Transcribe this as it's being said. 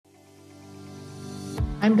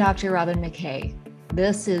I'm Dr. Robin McKay.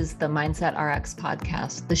 This is the Mindset RX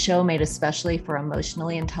podcast, the show made especially for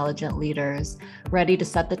emotionally intelligent leaders ready to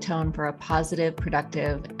set the tone for a positive,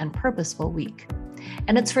 productive, and purposeful week.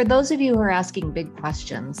 And it's for those of you who are asking big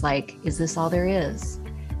questions like, is this all there is?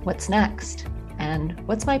 What's next? And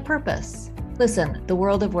what's my purpose? Listen, the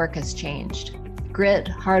world of work has changed. Grit,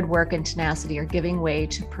 hard work, and tenacity are giving way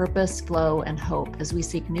to purpose, flow, and hope as we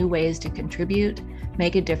seek new ways to contribute,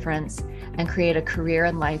 make a difference, and create a career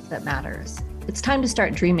and life that matters. It's time to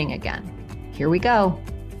start dreaming again. Here we go.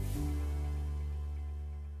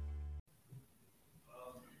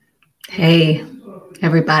 Hey,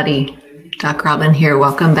 everybody. Doc Robin here.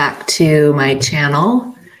 Welcome back to my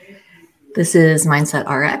channel. This is Mindset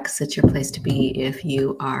RX. It's your place to be if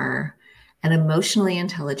you are an emotionally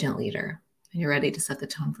intelligent leader and you're ready to set the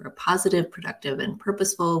tone for a positive, productive, and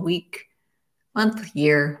purposeful week, month,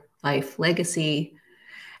 year, life, legacy.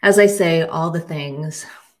 As I say, all the things.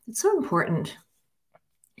 It's so important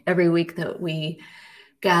every week that we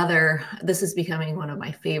gather. This is becoming one of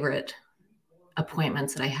my favorite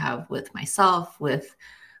appointments that I have with myself, with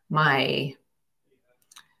my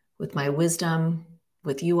wisdom,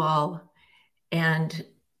 with you all. And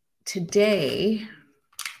today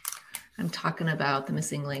I'm talking about the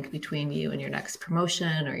missing link between you and your next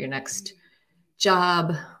promotion or your next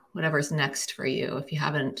job, whatever's next for you. If you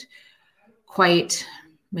haven't quite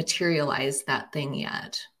materialized that thing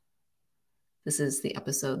yet, this is the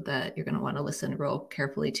episode that you're going to want to listen real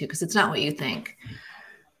carefully to, because it's not what you think.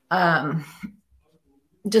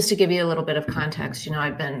 Just to give you a little bit of context,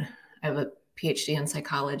 I have a PhD in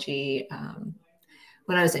psychology.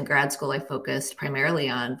 When I was in grad school, I focused primarily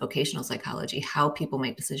on vocational psychology, how people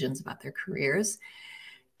make decisions about their careers,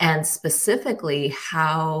 and specifically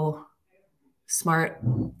how smart,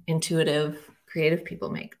 intuitive, creative people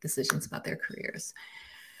make decisions about their careers.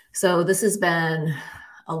 So this has been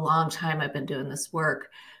a long time I've been doing this work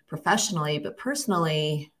professionally, but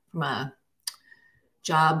personally, from a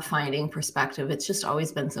job finding perspective, it's just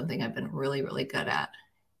always been something I've been really, really good at.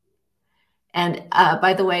 And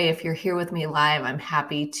by the way, if you're here with me live, I'm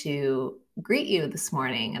happy to greet you this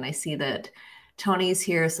morning. And I see that Tony's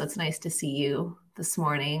here, so it's nice to see you this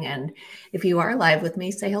morning. And if you are live with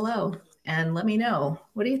me, say hello and let me know,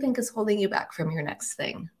 what do you think is holding you back from your next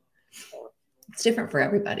thing? It's different for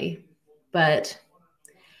everybody. But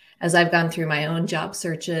as I've gone through my own job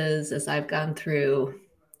searches, as I've gone through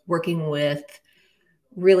working with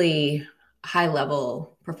really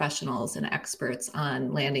high-level professionals and experts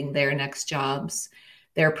on landing their next jobs,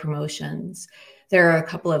 their promotions, there are a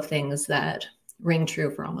couple of things that ring true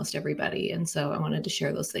for almost everybody. And so I wanted to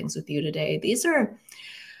share those things with you today. These are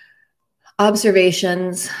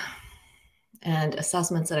observations and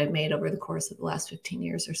assessments that I've made over the course of the last 15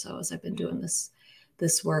 years or so as I've been doing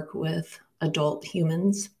this work with adult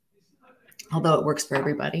humans, although it works for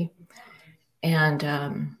everybody.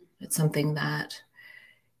 And it's something that,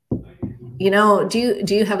 do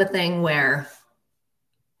you have a thing where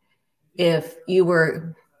if you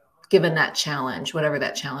were given that challenge, whatever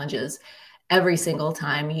that challenge is, every single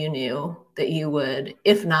time you knew that you would,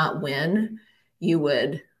 if not win, you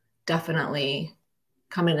would definitely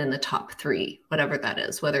come in the top 3, whatever that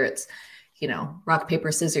is, whether it's, rock,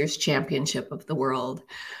 paper, scissors championship of the world.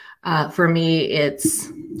 For me,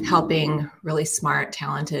 it's helping really smart,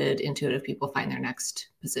 talented, intuitive people find their next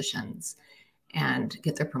positions and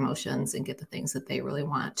get their promotions and get the things that they really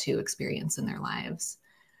want to experience in their lives.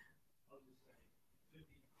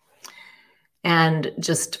 And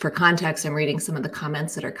just for context, I'm reading some of the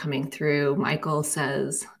comments that are coming through. Michael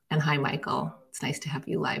says, and hi, Michael. It's nice to have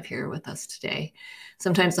you live here with us today.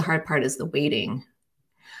 Sometimes the hard part is the waiting.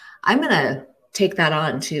 I'm going to take that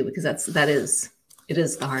on too, because it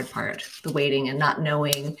is the hard part, the waiting and not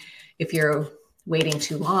knowing if you're waiting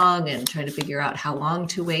too long and trying to figure out how long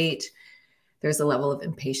to wait. There's a level of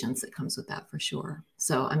impatience that comes with that for sure.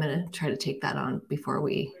 So I'm going to try to take that on before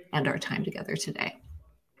we end our time together today.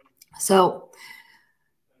 So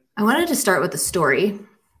I wanted to start with a story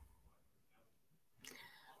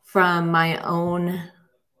from my own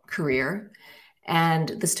career. And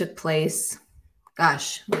this took place,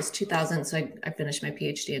 it was 2000. So I finished my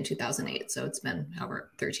PhD in 2008. So it's been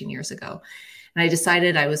over 13 years ago. And I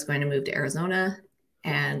decided I was going to move to Arizona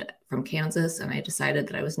and from Kansas. And I decided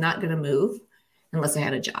that I was not going to move unless I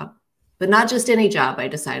had a job, but not just any job. I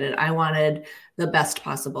decided I wanted the best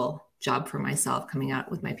possible job for myself coming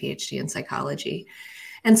out with my PhD in psychology.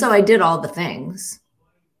 And so I did all the things,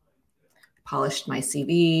 polished my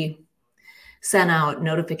CV, sent out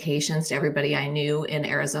notifications to everybody I knew in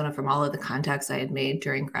Arizona from all of the contacts I had made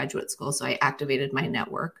during graduate school. So I activated my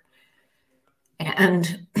network.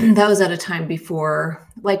 And that was at a time before,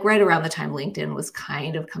 like right around the time LinkedIn was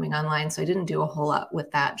kind of coming online. So I didn't do a whole lot with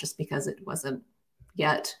that just because it wasn't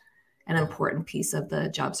yet an important piece of the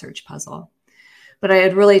job search puzzle. But I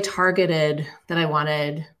had really targeted that I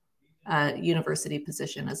wanted a university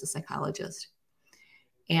position as a psychologist.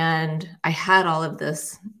 And I had all of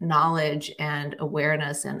this knowledge and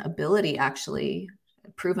awareness and ability, actually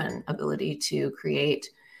proven ability, to create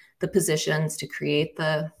the positions, to create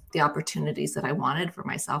the opportunities that I wanted for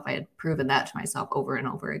myself. I had proven that to myself over and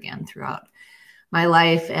over again throughout my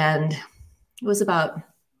life. And it was about,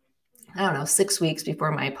 6 weeks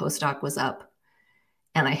before my postdoc was up,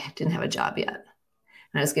 and I didn't have a job yet.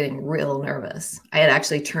 And I was getting real nervous. I had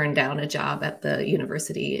actually turned down a job at the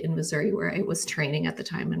university in Missouri where I was training at the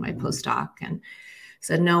time in my postdoc, and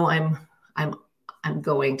said, no, I'm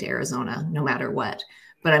going to Arizona no matter what,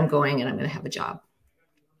 but I'm going and I'm going to have a job.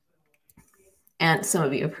 And some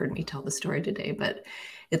of you have heard me tell the story today, but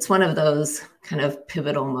it's one of those kind of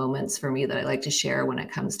pivotal moments for me that I like to share when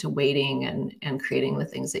it comes to waiting and creating the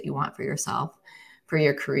things that you want for yourself, for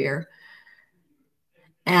your career.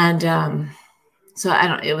 And so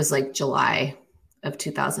it was like July of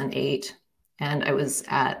 2008. And I was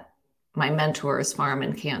at my mentor's farm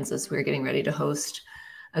in Kansas. We were getting ready to host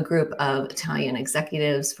a group of Italian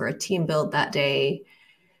executives for a team build that day.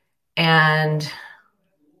 And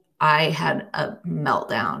I had a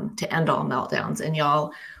meltdown to end all meltdowns. And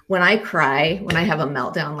y'all, when I cry, when I have a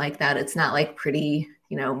meltdown like that, it's not like pretty,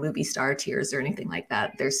 movie star tears or anything like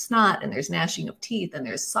that. There's snot and there's gnashing of teeth and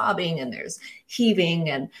there's sobbing and there's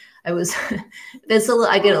heaving. And I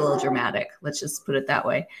get a little dramatic. Let's just put it that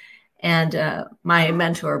way. And my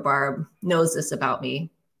mentor, Barb, knows this about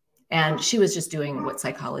me. And she was just doing what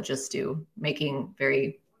psychologists do, making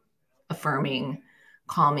very affirming,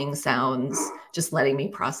 calming sounds, just letting me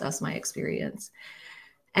process my experience.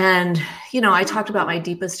 And, I talked about my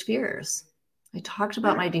deepest fears.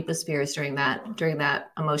 During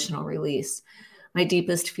that emotional release. My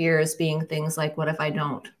deepest fears being things like, what if I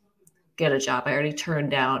don't get a job? I already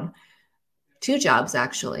turned down 2 jobs,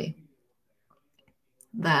 actually,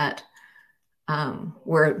 that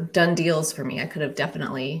were done deals for me. I could have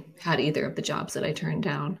definitely had either of the jobs that I turned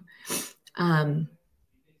down.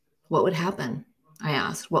 What would happen? I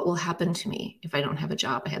asked, what will happen to me if I don't have a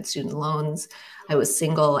job? I had student loans. I was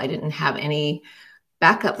single. I didn't have any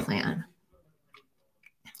backup plan.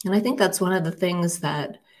 And I think that's one of the things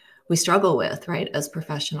that we struggle with, right, as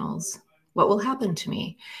professionals. What will happen to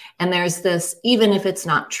me? And there's this, even if it's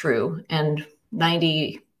not true, and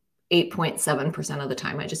 98.7% of the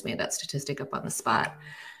time, I just made that statistic up on the spot.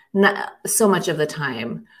 Not so much of the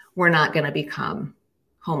time, we're not going to become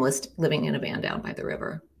homeless living in a van down by the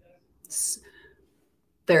river.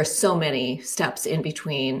 There are so many steps in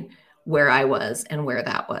between where I was and where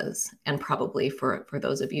that was. And probably for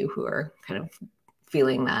those of you who are kind of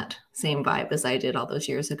feeling that same vibe as I did all those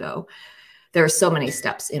years ago, there are so many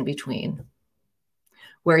steps in between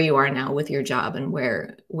where you are now with your job and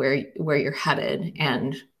where you're headed,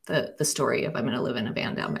 and the story of I'm going to live in a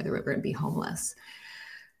van down by the river and be homeless.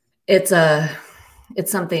 It's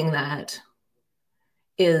something that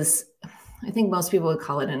is, I think most people would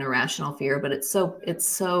call it an irrational fear, but it's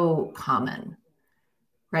so common,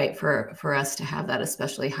 right, for us to have that,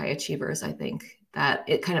 especially high achievers. I think that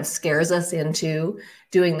it kind of scares us into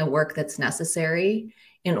doing the work that's necessary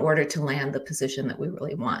in order to land the position that we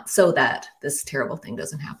really want, so that this terrible thing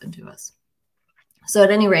doesn't happen to us. So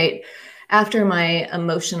at any rate, after my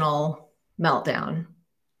emotional meltdown,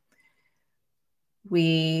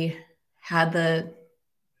 we had the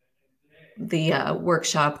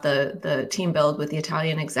workshop, the team build with the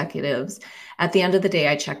Italian executives. At the end of the day,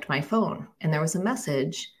 I checked my phone, and there was a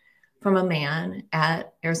message from a man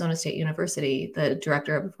at Arizona State University, the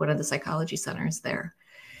director of one of the psychology centers there.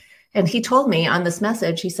 And he told me on this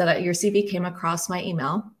message, he said, your CV came across my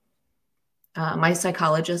email. My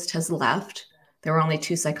psychologist has left. There were only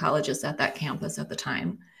 2 psychologists at that campus at the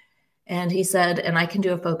time. And he said, and I can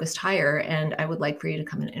do a focused hire, and I would like for you to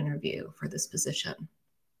come and interview for this position.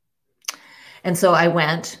 And so I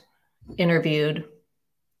went, interviewed,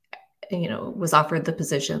 was offered the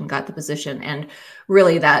position, got the position. And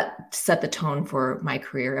really that set the tone for my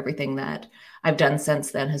career. Everything that I've done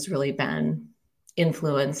since then has really been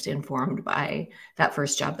influenced, informed by that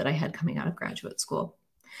first job that I had coming out of graduate school.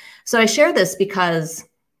 So I share this because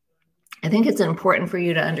I think it's important for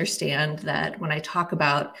you to understand that when I talk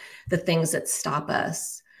about the things that stop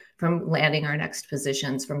us from landing our next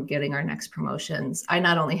positions, from getting our next promotions, I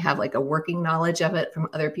not only have like a working knowledge of it from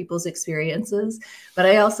other people's experiences, but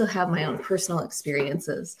I also have my own personal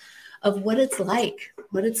experiences of what it's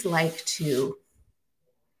like to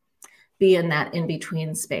be in that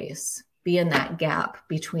in-between space, be in that gap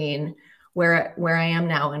between where I am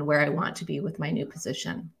now and where I want to be with my new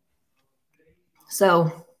position.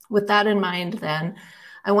 So with that in mind, then,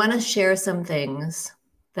 I want to share some things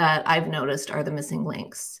that I've noticed are the missing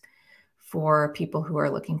links for people who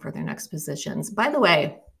are looking for their next positions. By the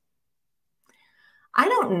way, I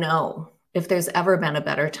don't know if there's ever been a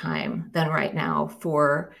better time than right now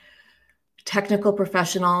for technical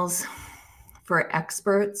professionals, for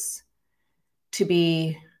experts to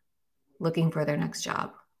be looking for their next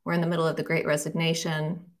job. We're in the middle of the Great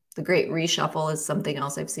Resignation. The Great Reshuffle is something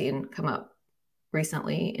else I've seen come up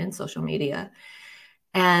recently in social media.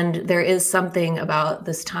 And there is something about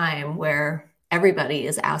this time where everybody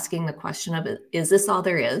is asking the question of, is this all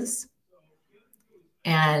there is?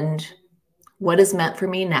 And what is meant for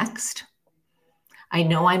me next? I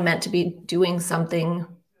know I'm meant to be doing something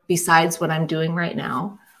besides what I'm doing right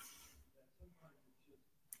now.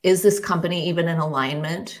 Is this company even in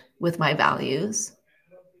alignment with my values?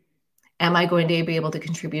 Am I going to be able to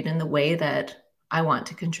contribute in the way that I want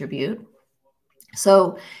to contribute?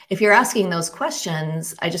 So if you're asking those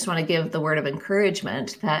questions, I just want to give the word of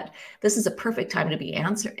encouragement that this is a perfect time to be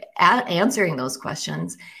answering those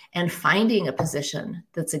questions and finding a position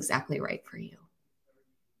that's exactly right for you.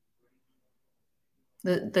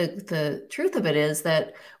 The truth of it is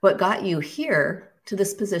that what got you here to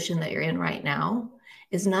this position that you're in right now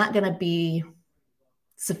is not going to be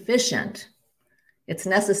sufficient. It's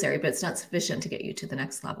necessary, but it's not sufficient to get you to the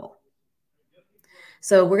next level.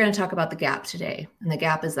 So we're going to talk about the gap today, and the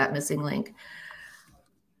gap is that missing link.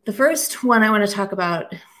 The first one I want to talk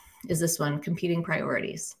about is this one, competing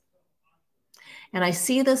priorities. And I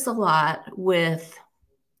see this a lot with,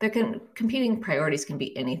 competing priorities can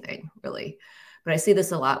be anything, really. But I see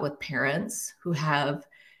this a lot with parents who have,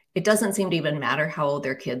 it doesn't seem to even matter how old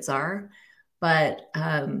their kids are, but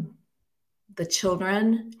the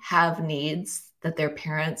children have needs that their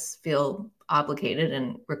parents feel obligated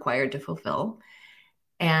and required to fulfill,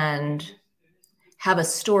 and have a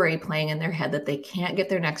story playing in their head that they can't get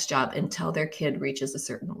their next job until their kid reaches a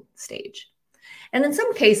certain stage. And in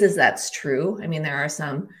some cases, that's true. I mean, there are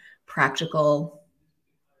some practical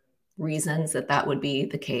reasons that that would be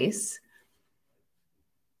the case.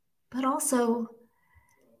 But also,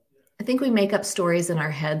 I think we make up stories in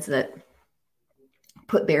our heads that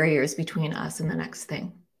put barriers between us and the next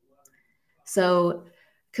thing. So,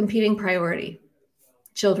 competing priority,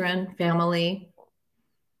 children, family.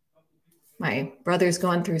 My brother's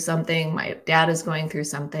going through something. My dad is going through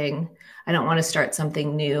something. I don't want to start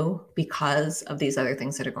something new because of these other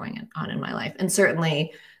things that are going on in my life. And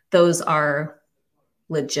certainly those are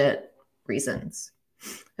legit reasons.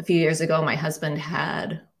 A few years ago, my husband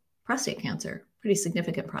had prostate cancer, pretty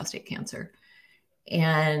significant prostate cancer.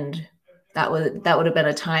 And that would have been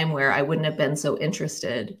a time where I wouldn't have been so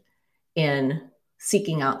interested in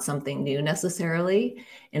seeking out something new necessarily.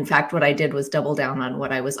 In fact, what I did was double down on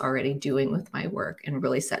what I was already doing with my work and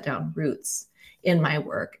really set down roots in my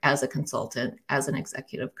work as a consultant, as an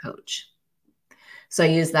executive coach. So I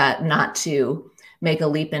use that not to make a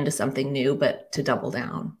leap into something new, but to double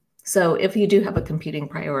down. So if you do have a competing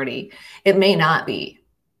priority, it may not be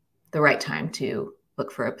the right time to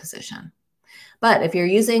look for a position. But if you're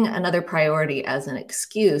using another priority as an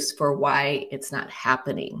excuse for why it's not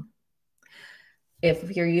happening,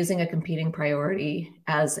 if you're using a competing priority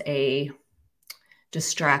as a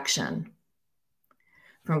distraction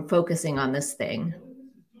from focusing on this thing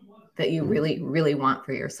that you really, really want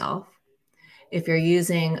for yourself, if you're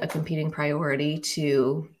using a competing priority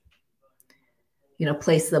to,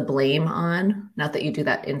 place the blame on, not that you do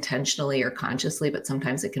that intentionally or consciously, but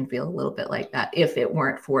sometimes it can feel a little bit like that. If it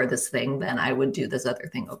weren't for this thing, then I would do this other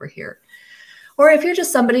thing over here. Or if you're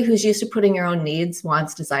just somebody who's used to putting your own needs,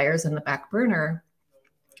 wants, desires in the back burner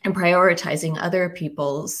and prioritizing other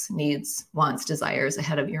people's needs, wants, desires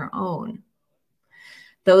ahead of your own,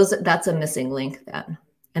 that's a missing link then.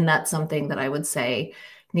 And that's something that I would say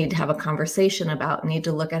need to have a conversation about, need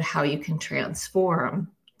to look at how you can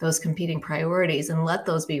transform those competing priorities and let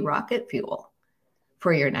those be rocket fuel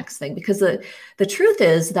for your next thing. Because the truth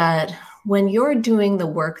is that when you're doing the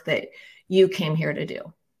work that you came here to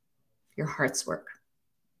do, your heart's work,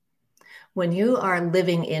 when you are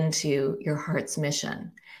living into your heart's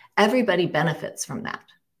mission, everybody benefits from that.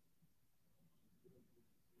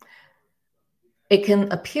 It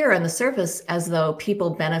can appear on the surface as though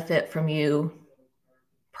people benefit from you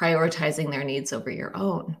prioritizing their needs over your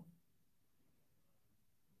own.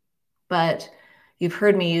 But you've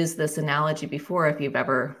heard me use this analogy before. If you've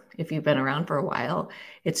been around for a while,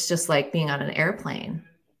 it's just like being on an airplane.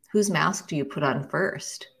 Whose mask do you put on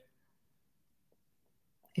first?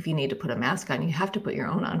 if you need to put a mask on, you have to put your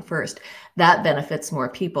own on first. That benefits more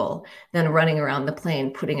people than running around the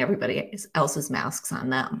plane, putting everybody else's masks on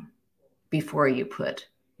them before you put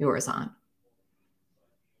yours on.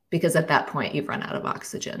 Because at that point, you've run out of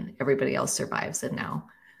oxygen. Everybody else survives, and now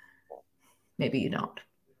maybe you don't.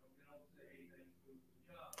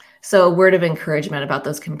 So a word of encouragement about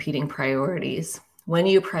those competing priorities. When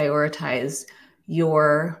you prioritize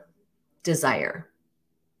your desire,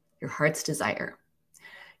 your heart's desire,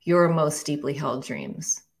 your most deeply held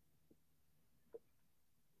dreams,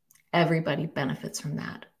 everybody benefits from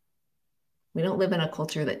that. We don't live in a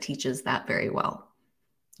culture that teaches that very well.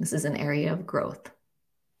 This is an area of growth.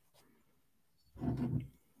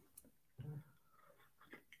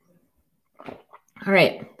 All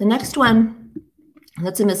right, the next one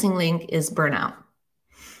that's a missing link is burnout.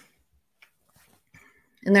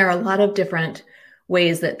 And there are a lot of different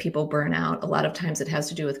ways that people burn out. A lot of times it has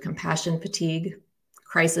to do with compassion fatigue,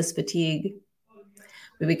 crisis fatigue.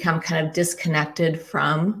 We become kind of disconnected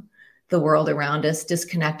from the world around us,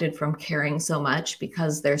 disconnected from caring so much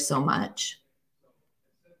because there's so much.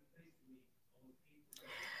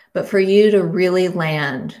 But for you to really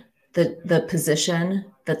land the position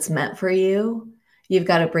that's meant for you, you've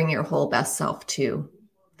got to bring your whole best self to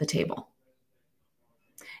the table.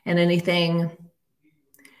 And anything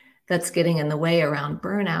that's getting in the way around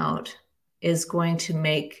burnout is going to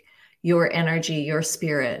make your energy, your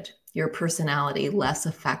spirit, your personality less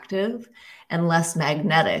effective and less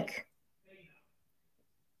magnetic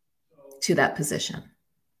to that position,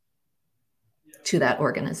 to that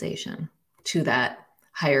organization, to that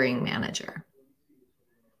hiring manager.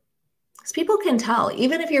 Because people can tell,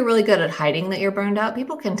 even if you're really good at hiding that you're burned out,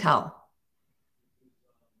 people can tell.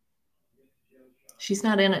 She's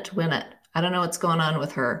not in it to win it. I don't know what's going on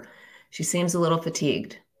with her. She seems a little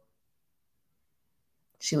fatigued.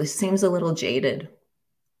 She seems a little jaded.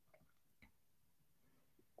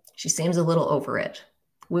 She seems a little over it.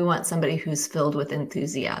 We want somebody who's filled with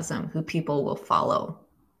enthusiasm, who people will follow.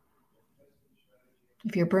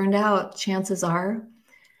 If you're burned out, chances are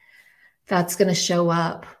that's going to show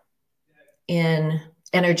up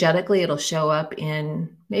energetically. It'll show up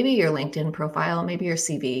in maybe your LinkedIn profile, maybe your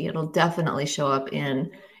CV. It'll definitely show up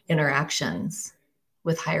in interactions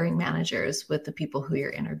with hiring managers, with the people who you're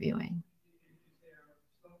interviewing.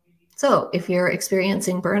 So if you're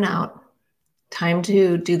experiencing burnout, time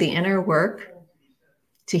to do the inner work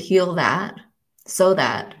to heal that so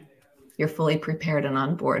that you're fully prepared and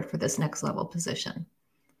on board for this next level position.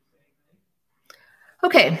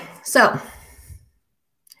 Okay, so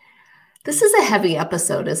this is a heavy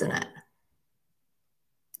episode, isn't it?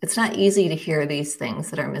 It's not easy to hear these things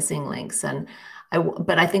that are missing links,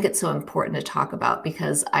 but I think it's so important to talk about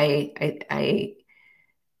because I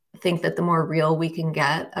think that the more real we can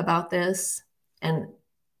get about this, and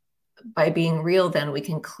by being real, then we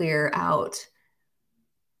can clear out,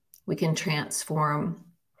 we can transform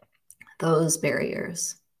those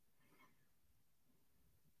barriers.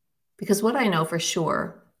 Because what I know for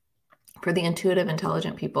sure, for the intuitive,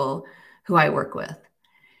 intelligent people who I work with,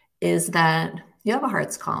 is that you have a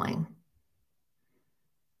heart's calling.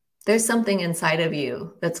 There's something inside of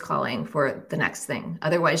you that's calling for the next thing.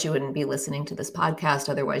 Otherwise, you wouldn't be listening to this podcast.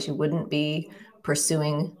 Otherwise, you wouldn't be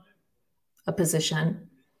pursuing a position.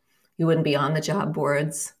 You wouldn't be on the job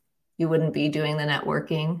boards. You wouldn't be doing the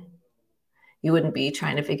networking. You wouldn't be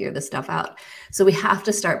trying to figure this stuff out. So we have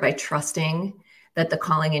to start by trusting that the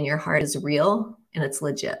calling in your heart is real and it's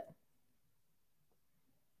legit.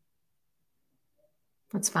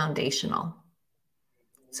 That's foundational.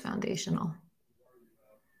 It's foundational.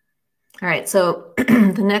 All right, so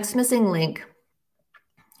the next missing link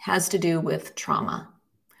has to do with trauma.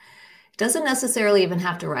 It doesn't necessarily even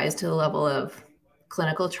have to rise to the level of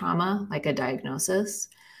clinical trauma, like a diagnosis.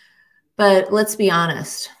 But let's be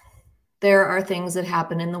honest. There are things that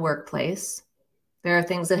happen in the workplace. There are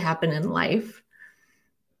things that happen in life.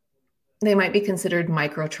 They might be considered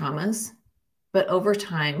micro traumas, but over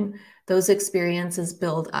time, those experiences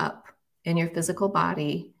build up in your physical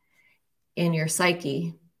body, in your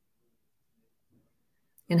psyche,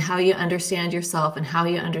 in how you understand yourself and how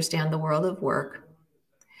you understand the world of work.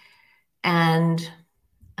 And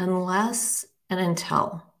unless and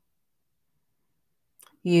until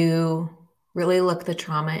you really look the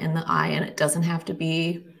trauma in the eye, and it doesn't have to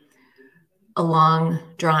be a long,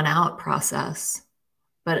 drawn-out process,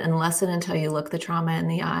 but unless and until you look the trauma in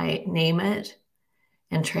the eye, name it,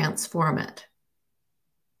 and transform it.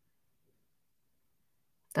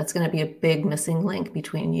 That's going to be a big missing link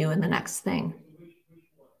between you and the next thing.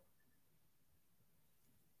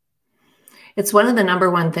 It's one of the number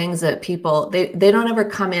one things that people, they don't ever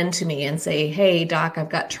come into me and say, hey, doc, I've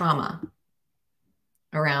got trauma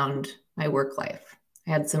around my work life.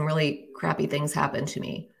 I had some really crappy things happen to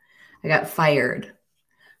me. I got fired.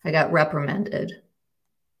 I got reprimanded.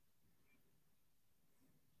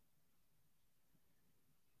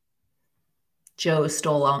 Joe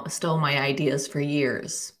stole my ideas for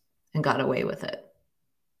years and got away with it.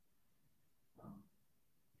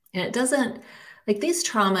 And it doesn't, like these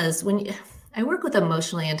traumas, I work with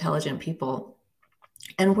emotionally intelligent people,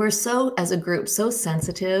 and we're so, as a group, so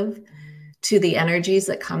sensitive to the energies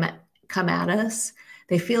that come at us.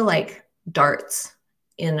 They feel like darts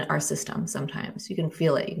in our system sometimes. You can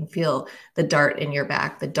feel it. You can feel the dart in your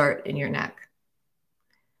back, the dart in your neck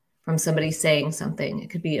from somebody saying something. It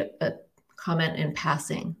could be a comment in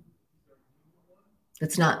passing.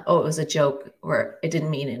 It's not, oh, it was a joke or it didn't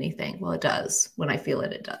mean anything. Well, it does. When I feel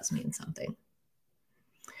it, it does mean something.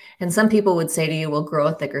 And some people would say to you, well, grow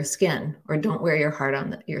a thicker skin, or don't wear your heart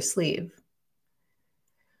on your sleeve.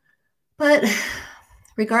 But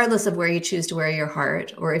regardless of where you choose to wear your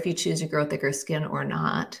heart, or if you choose to grow thicker skin or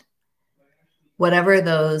not, whatever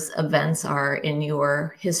those events are in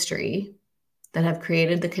your history that have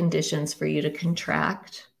created the conditions for you to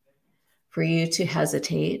contract, for you to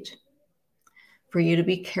hesitate, for you to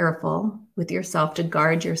be careful with yourself, to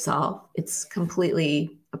guard yourself, it's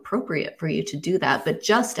completely appropriate for you to do that. But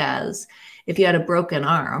just as if you had a broken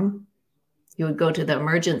arm, you would go to the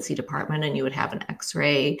emergency department and you would have an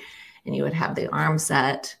x-ray and you would have the arm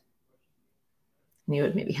set and you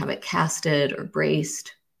would maybe have it casted or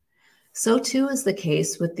braced. So too is the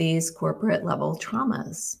case with these corporate level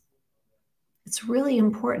traumas. It's really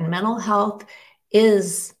important. Mental health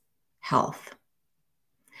is health.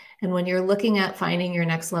 And when you're looking at finding your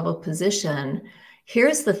next level position,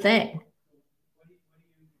 here's the thing.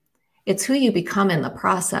 It's who you become in the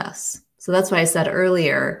process. So that's why I said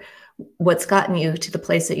earlier, what's gotten you to the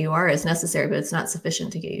place that you are is necessary, but it's not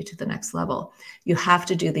sufficient to get you to the next level. You have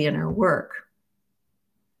to do the inner work.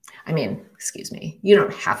 I mean, excuse me, you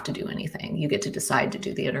don't have to do anything. You get to decide to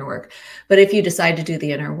do the inner work. But if you decide to do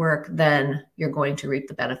the inner work, then you're going to reap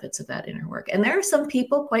the benefits of that inner work. And there are some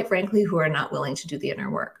people, quite frankly, who are not willing to do the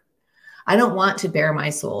inner work. I don't want to bare my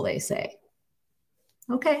soul, they say.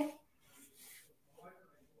 Okay.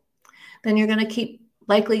 Then you're going to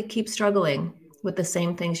likely keep struggling with the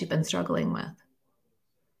same things you've been struggling with.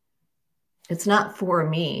 It's not for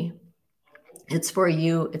me. It's for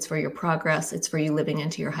you. It's for your progress. It's for you living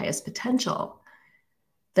into your highest potential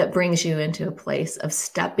that brings you into a place of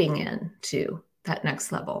stepping into that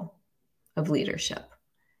next level of leadership,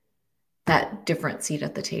 that different seat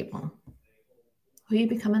at the table. Who you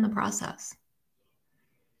become in the process.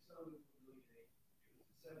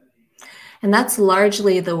 And that's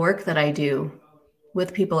largely the work that I do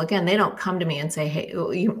with people. Again, they don't come to me and say, hey,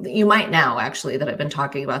 you might now actually that I've been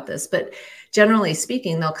talking about this, but generally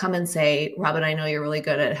speaking, they'll come and say, Robin, I know you're really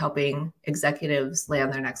good at helping executives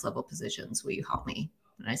land their next level positions. Will you help me?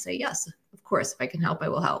 And I say, yes, of course, if I can help, I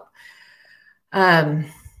will help. And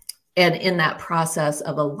in that process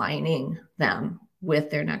of aligning them with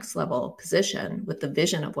their next level position, with the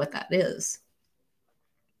vision of what that is,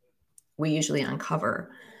 we usually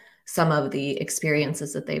uncover some of the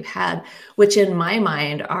experiences that they've had, which in my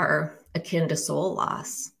mind are akin to soul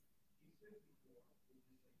loss.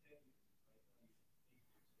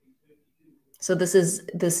 So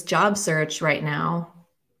this job search right now.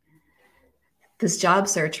 This job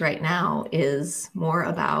search right now is more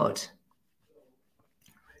about,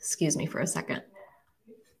 excuse me for a second.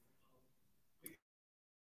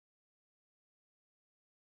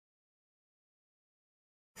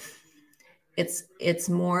 It's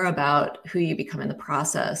more about who you become in the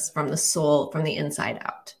process, from the soul, from the inside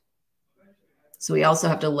out. So we also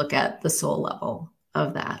have to look at the soul level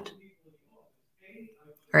of that.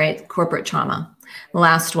 All right, corporate trauma. The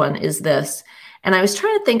last one is this. And I was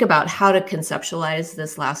trying to think about how to conceptualize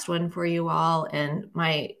this last one for you all. And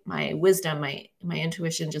my wisdom, my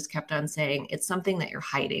intuition just kept on saying, it's something that you're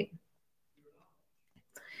hiding.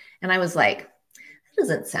 And I was like, that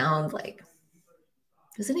doesn't sound like,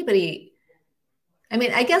 does anybody... I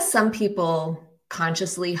mean, I guess some people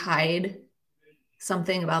consciously hide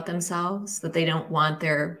something about themselves that they don't want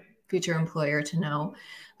their future employer to know.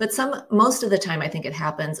 But most of the time, I think it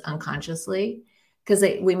happens unconsciously because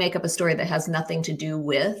we make up a story that has nothing to do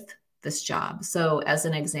with this job. So as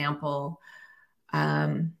an example,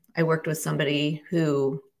 I worked with somebody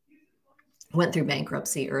who went through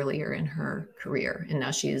bankruptcy earlier in her career. And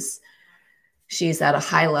now she's at a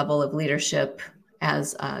high level of leadership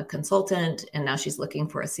as a consultant, and now she's looking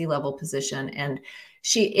for a C-level position. And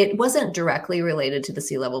it wasn't directly related to the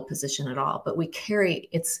C-level position at all, but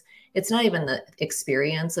it's not even the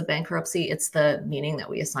experience of bankruptcy, it's the meaning that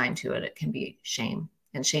we assign to it. It can be shame.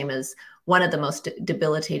 And shame is one of the most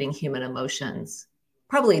debilitating human emotions,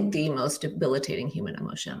 probably the most debilitating human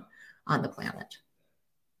emotion on the planet.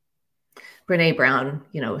 Brene Brown,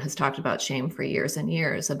 has talked about shame for years and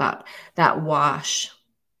years, about that wash,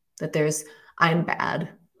 that there's, I'm bad,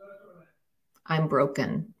 I'm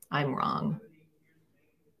broken, I'm wrong,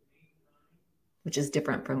 which is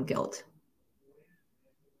different from guilt.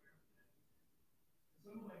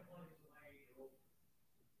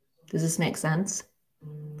 Does this make sense?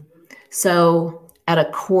 So at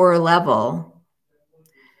a core level,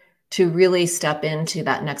 to really step into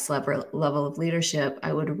that next level of leadership,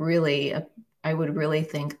 I would really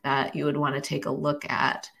think that you would want to take a look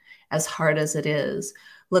at, as hard as it is,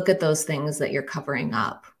 look at those things that you're covering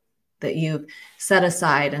up, that you've set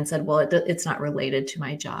aside and said, well, it's not related to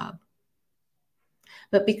my job.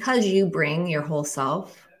 But because you bring your whole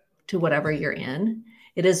self to whatever you're in,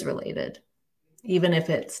 it is related, even if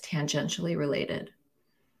it's tangentially related.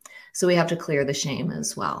 So we have to clear the shame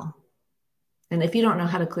as well. And if you don't know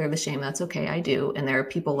how to clear the shame, that's okay. I do. And there are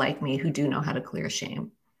people like me who do know how to clear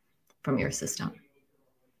shame from your system.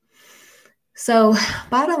 So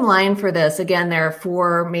bottom line for this, again, there are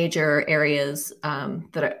 4 major areas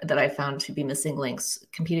that I found to be missing links: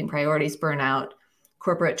 competing priorities, burnout,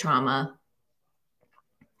 corporate trauma,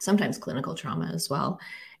 sometimes clinical trauma as well.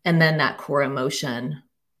 And then that core emotion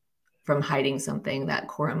from hiding something, that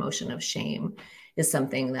core emotion of shame, is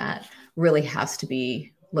something that really has to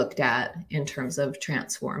be looked at in terms of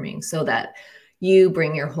transforming, so that you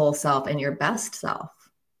bring your whole self and your best self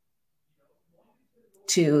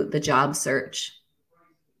to the job search.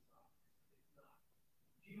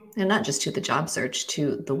 And not just to the job search,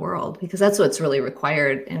 to the world, because that's what's really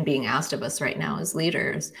required and being asked of us right now as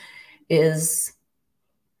leaders, is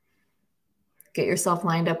get yourself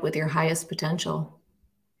lined up with your highest potential.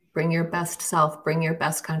 Bring your best self, bring your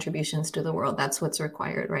best contributions to the world. That's what's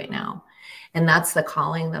required right now. And that's the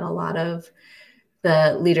calling that a lot of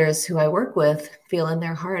the leaders who I work with feel in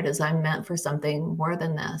their heart, is I'm meant for something more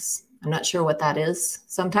than this. I'm not sure what that is.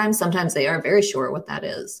 Sometimes they are very sure what that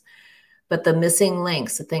is. But the missing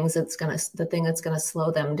links, the thing that's going to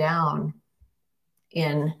slow them down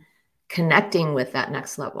in connecting with that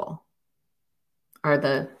next level, are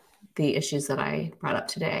the issues that I brought up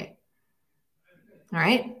today. All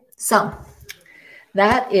right. So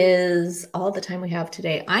that is all the time we have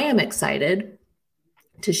today. I am excited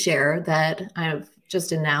to share that I've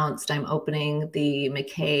just announced I'm opening the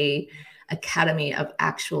McKay Academy of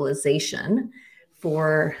Actualization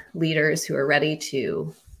for leaders who are ready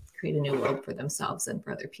to create a new world for themselves and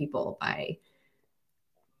for other people by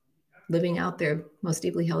living out their most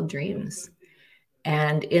deeply held dreams.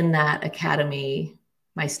 And in that academy,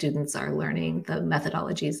 my students are learning the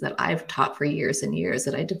methodologies that I've taught for years and years,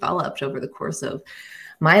 that I developed over the course of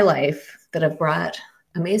my life, that have brought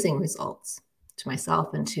amazing results to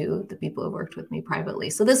myself and to the people who worked with me privately.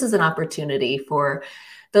 So this is an opportunity for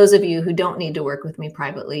those of you who don't need to work with me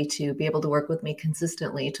privately to be able to work with me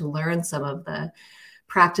consistently, to learn some of the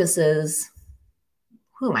practices.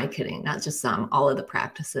 Who am I kidding? Not just some, all of the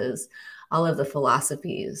practices, all of the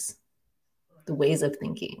philosophies, the ways of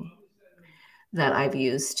thinking that I've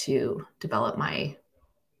used to develop my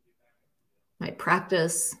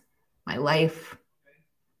practice, my life.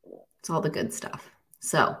 It's all the good stuff.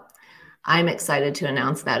 So I'm excited to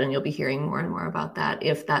announce that, and you'll be hearing more and more about that.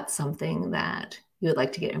 If that's something that you would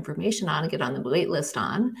like to get information on and get on the wait list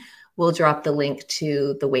on, we'll drop the link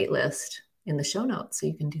to the wait list in the show notes so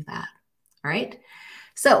you can do that. All right.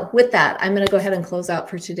 So with that, I'm going to go ahead and close out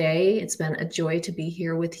for today. It's been a joy to be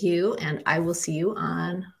here with you, and I will see you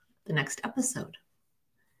on the next episode.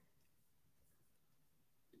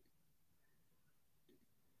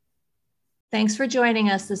 Thanks for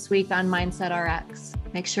joining us this week on Mindset RX.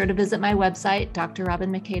 Make sure to visit my website,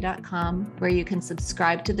 drrobinmckay.com, where you can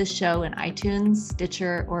subscribe to the show in iTunes,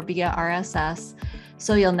 Stitcher, or via RSS,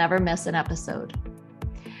 so you'll never miss an episode.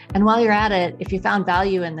 And while you're at it, if you found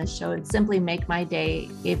value in this show, it'd simply make my day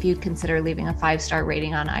if you'd consider leaving a 5-star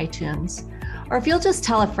rating on iTunes. Or if you'll just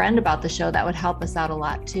tell a friend about the show, that would help us out a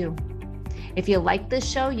lot too. If you like this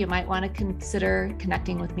show, you might want to consider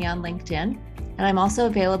connecting with me on LinkedIn. And I'm also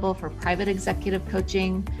available for private executive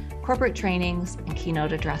coaching, corporate trainings, and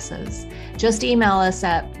keynote addresses. Just email us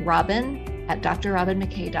at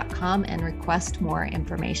robin@drrobinmckay.com and request more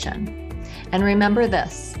information. And remember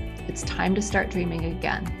this, it's time to start dreaming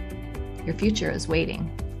again. Your future is waiting.